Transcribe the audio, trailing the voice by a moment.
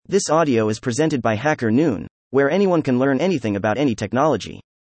This audio is presented by Hacker Noon, where anyone can learn anything about any technology.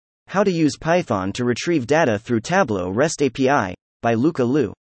 How to use Python to retrieve data through Tableau REST API, by Luca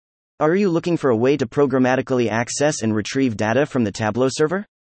Liu. Are you looking for a way to programmatically access and retrieve data from the Tableau server?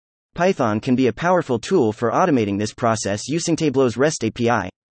 Python can be a powerful tool for automating this process using Tableau's REST API.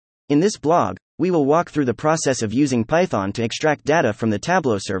 In this blog, we will walk through the process of using Python to extract data from the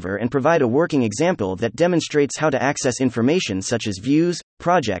Tableau server and provide a working example that demonstrates how to access information such as views,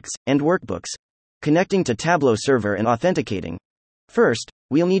 projects, and workbooks, connecting to Tableau server and authenticating. First,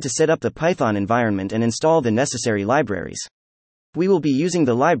 we'll need to set up the Python environment and install the necessary libraries. We will be using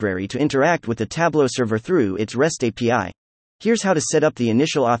the library to interact with the Tableau server through its REST API. Here's how to set up the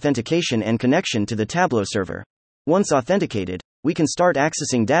initial authentication and connection to the Tableau server. Once authenticated, we can start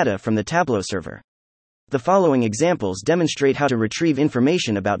accessing data from the Tableau server. The following examples demonstrate how to retrieve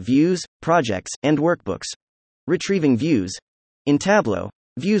information about views, projects, and workbooks. Retrieving views. In Tableau,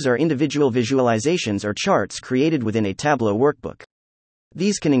 views are individual visualizations or charts created within a Tableau workbook.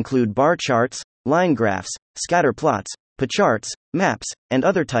 These can include bar charts, line graphs, scatter plots, pie charts, maps, and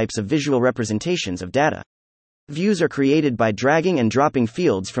other types of visual representations of data. Views are created by dragging and dropping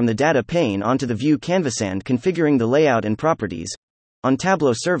fields from the data pane onto the view canvas and configuring the layout and properties. On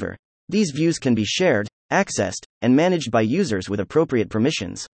Tableau server, these views can be shared, accessed, and managed by users with appropriate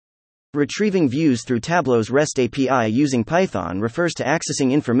permissions. Retrieving views through Tableau's REST API using Python refers to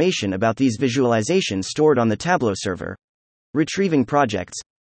accessing information about these visualizations stored on the Tableau server. Retrieving projects.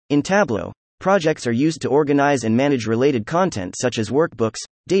 In Tableau, projects are used to organize and manage related content such as workbooks,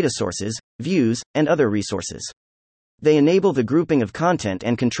 data sources, views, and other resources. They enable the grouping of content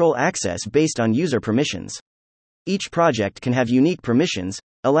and control access based on user permissions. Each project can have unique permissions,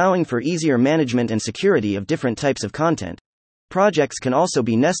 allowing for easier management and security of different types of content. Projects can also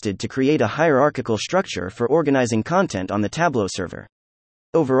be nested to create a hierarchical structure for organizing content on the Tableau server.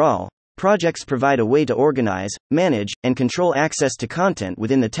 Overall, projects provide a way to organize, manage, and control access to content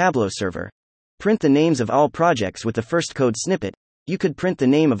within the Tableau server. Print the names of all projects with the first code snippet. You could print the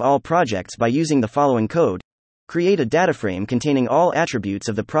name of all projects by using the following code. Create a data frame containing all attributes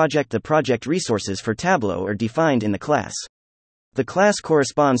of the project. The project resources for Tableau are defined in the class. The class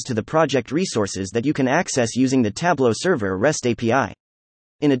corresponds to the project resources that you can access using the Tableau server REST API.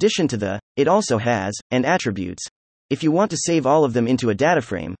 In addition to it also has, and attributes. If you want to save all of them into a data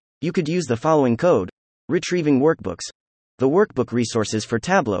frame, you could use the following code. Retrieving workbooks. The workbook resources for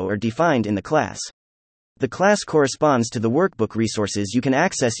Tableau are defined in the class. The class corresponds to the workbook resources you can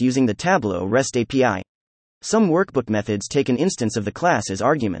access using the Tableau REST API. Some workbook methods take an instance of the class as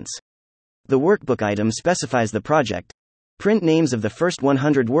arguments. The workbook item specifies the project. Print names of the first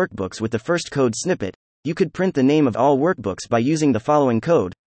 100 workbooks with the first code snippet. You could print the name of all workbooks by using the following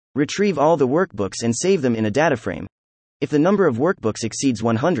code. Retrieve all the workbooks and save them in a data frame. If the number of workbooks exceeds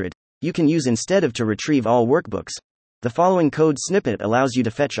 100, you can use instead of to retrieve all workbooks. The following code snippet allows you to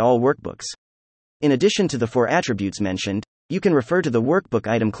fetch all workbooks. In addition to the 4 attributes mentioned, you can refer to the workbook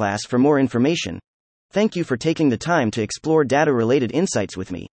item class for more information. Thank you for taking the time to explore data-related insights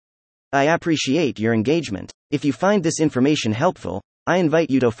with me. I appreciate your engagement. If you find this information helpful, I invite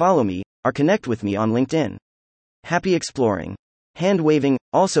you to follow me or connect with me on LinkedIn. Happy exploring. Hand waving,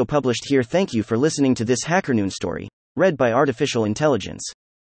 also published here. Thank you for listening to this HackerNoon story, read by Artificial Intelligence.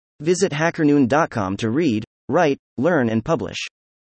 Visit hackernoon.com to read, write, learn, and publish.